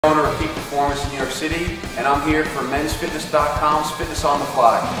of Peak Performance in New York City, and I'm here for mensfitness.com's Fitness on the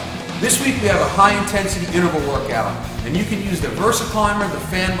Fly. This week we have a high-intensity interval workout, and you can use the VersaClimber, the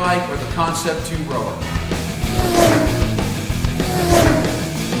fan bike, or the Concept 2 rower.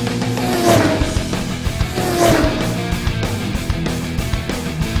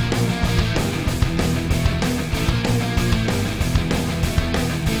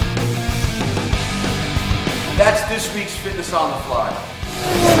 That's this week's Fitness on the Fly.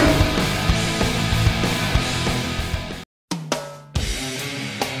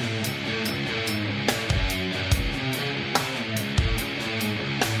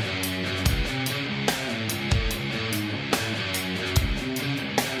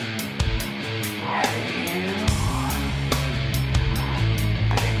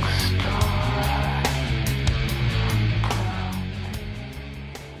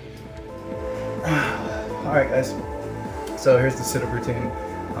 Alright guys, so here's the sit-up routine.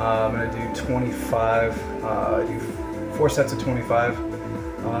 I'm going to do 25, I do 4 sets of 25.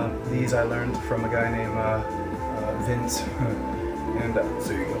 These I learned from a guy named Vince. And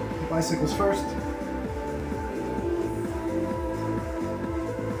so here you go. Bicycles first.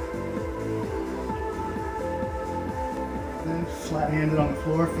 Then flat-handed on the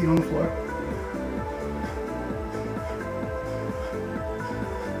floor, feet on the floor.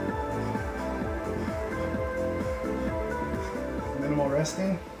 Minimal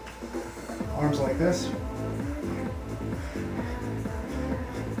resting, arms like this.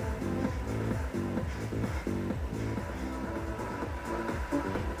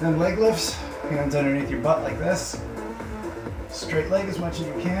 Then leg lifts, hands underneath your butt like this. Straight leg as much as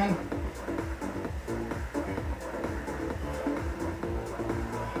you can.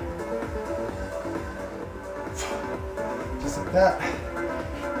 Just like that.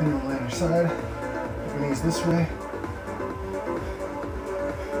 Then we'll lay on your side. Put your knees this way.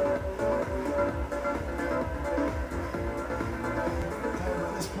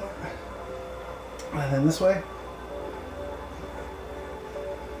 And then this way.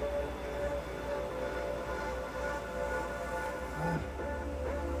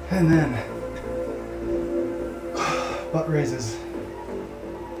 And then butt raises.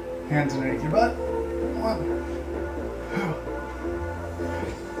 Hands underneath your butt. 1,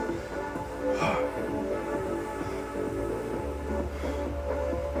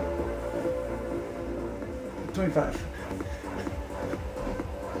 2, 25.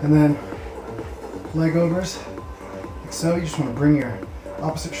 And then leg overs, like so. You just want to bring your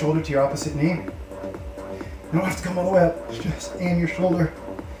opposite shoulder to your opposite knee. You don't have to come all the way up, just aim your shoulder.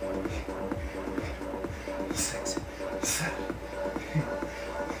 6, 7, 8.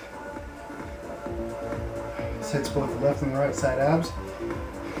 This hits both the left and the right side abs.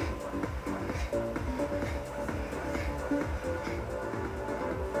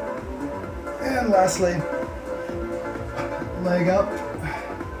 And lastly, leg up.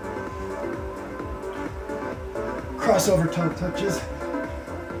 Crossover toe touches.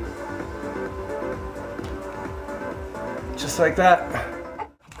 Just like that.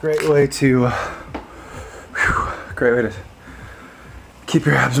 Great way to keep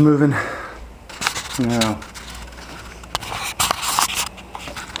your abs moving. Now,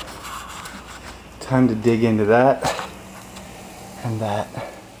 time to dig into that and that.